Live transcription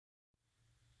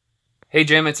Hey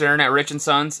Jim, it's Aaron at Rich &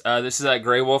 Sons. This is that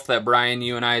Grey Wolfe that Brian,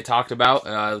 you and I talked about,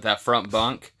 that front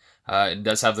bunk. It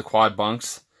does have the quad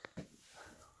bunks.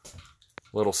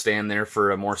 Little stand there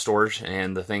for more storage,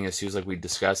 and the thing is, too, like we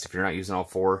discussed, if you're not using all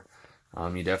four,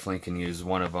 you definitely can use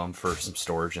one of them for some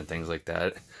storage and things like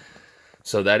that.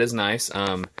 So that is nice.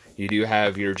 You do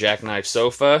have your jackknife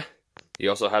sofa.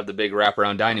 You also have the big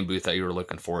wraparound dining booth that you were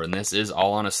looking for, and this is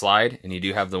all on a slide, and you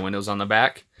do have the windows on the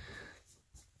back.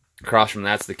 Across from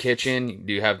that's the kitchen. You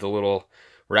do have the little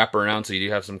wraparound, so you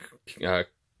do have some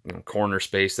corner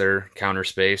space there, counter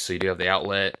space. So you do have the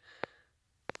outlet,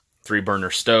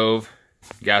 3-burner stove,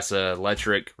 gas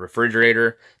electric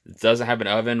refrigerator. It doesn't have an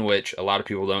oven, which a lot of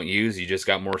people don't use. You just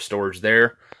got more storage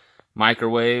there.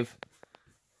 Microwave.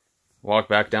 Walk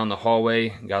back down the hallway.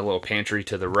 Got a little pantry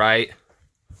to the right.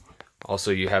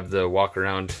 Also, you have the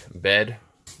walk-around bed,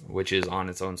 which is on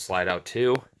its own slide out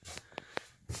too.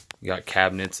 You got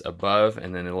cabinets above,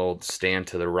 and then a little stand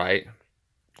to the right.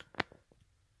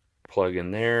 Plug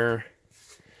in there.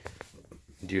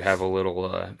 You do have a little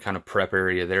kind of prep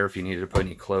area there if you needed to put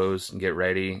any clothes and get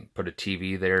ready. Put a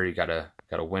TV there. You got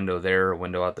a window there, a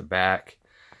window out the back.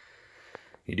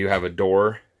 You do have a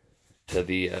door to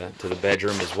the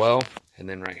bedroom as well. And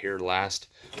then right here, last,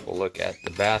 we'll look at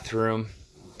the bathroom.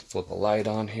 Flip a light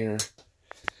on here.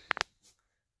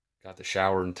 Got the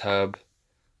shower and tub.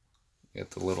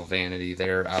 Got the little vanity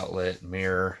there, outlet,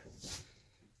 mirror,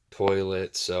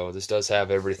 toilet. So this does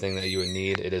have everything that you would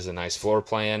need. It is a nice floor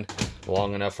plan,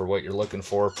 long enough for what you're looking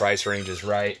for. Price range is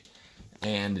right,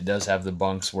 and it does have the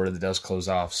bunks where it does close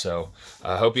off. So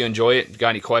I hope you enjoy it. If you got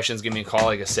any questions, give me a call.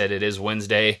 Like I said, it is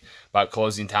Wednesday, about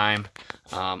closing time,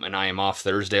 and I am off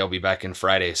Thursday. I'll be back in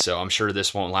Friday, so I'm sure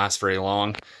this won't last very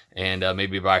long, and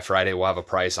maybe by Friday we'll have a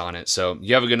price on it. So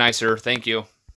you have a good night, sir. Thank you.